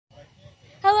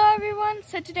everyone,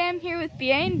 so today I'm here with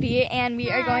B&B and we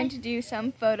are going to do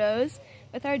some photos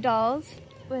with our dolls,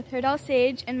 with her doll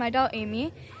Sage and my doll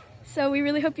Amy. So we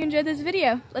really hope you enjoyed this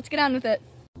video. Let's get on with it.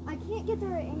 I can't get the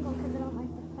right angle because I don't like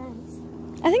the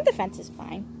fence. I think the fence is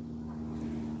fine.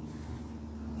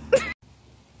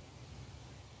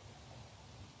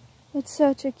 It's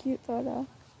such a cute photo.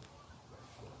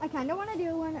 I kind of want to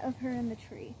do one of her in the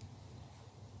tree.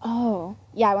 Oh,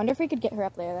 yeah, I wonder if we could get her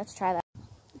up there. Let's try that.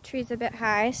 The tree's a bit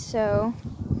high, so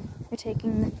we're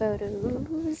taking the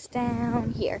photos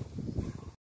down here.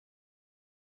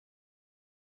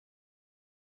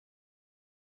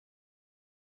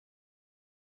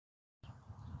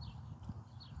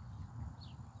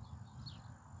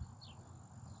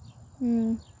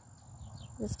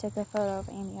 Just took a photo of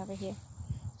Amy over here.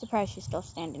 Surprised she's still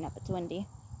standing up. It's windy.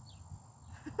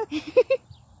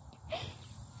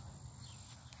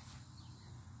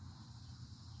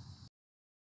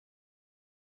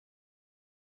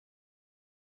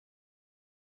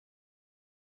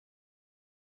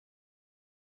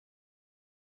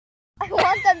 I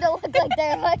want them to look like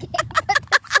they're looking, but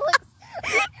this looks...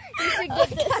 You should get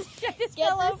this. I just Get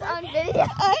fell this over. on video.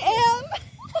 I am.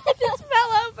 I just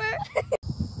fell over.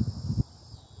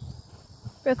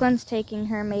 Brooklyn's taking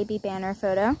her maybe banner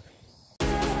photo.